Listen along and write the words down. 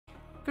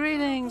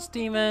Greetings,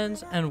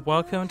 demons, and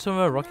welcome to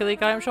a Rocket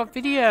League item shop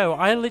video.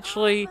 I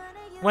literally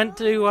went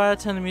to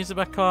turn the music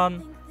back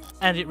on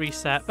and it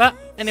reset. But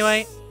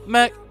anyway,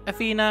 Merc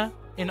Athena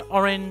in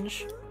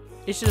orange.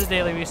 It's just a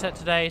daily reset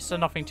today, so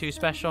nothing too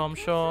special, I'm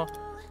sure.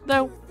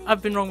 Though,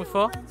 I've been wrong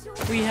before.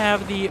 We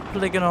have the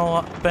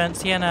Polygonal Burnt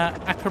Sienna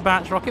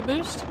Acrobat Rocket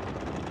Boost.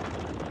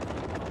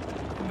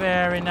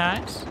 Very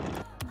nice.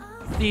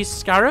 The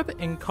Scarab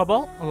in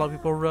Cobalt. A lot of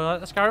people really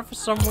like the Scarab for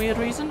some weird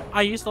reason.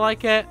 I used to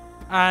like it.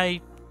 I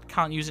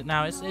can't use it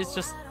now. It's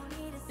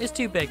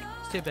too big.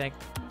 It's too big.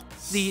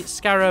 The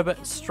Scarab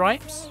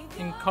Stripes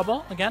in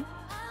Cobalt again.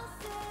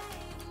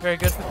 Very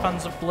good for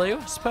fans of blue,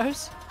 I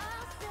suppose.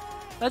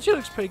 That actually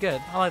looks pretty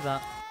good. I like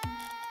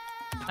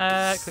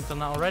that. Clicked on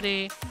that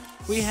already.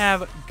 We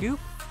have Goop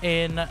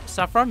in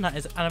Saffron. That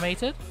is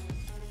animated.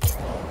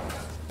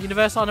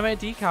 Universal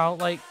animated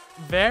decal. Like,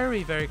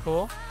 very, very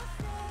cool.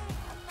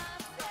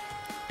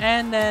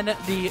 And then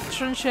the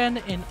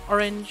Shunshin in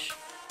orange.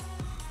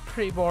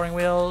 Pretty boring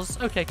wheels.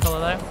 Okay color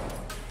though.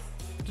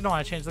 Don't know why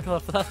I changed the color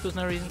for that. There's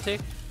no reason to.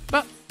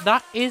 But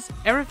that is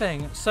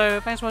everything.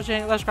 So thanks for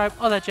watching. Let's subscribe,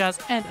 all that jazz,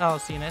 and I'll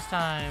see you next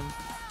time.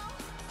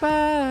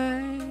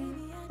 Bye.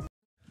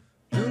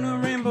 Lunar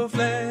rainbow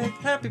flag,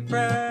 happy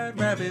pride,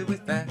 rabbit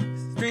with facts.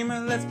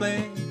 Streamer, let's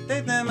play. They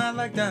them out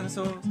like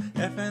dinosaurs.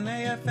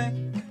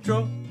 FNAFN,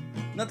 troll,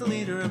 not the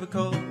leader of a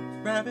cult.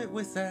 Rabbit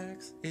with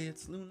sax,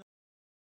 it's Lunar.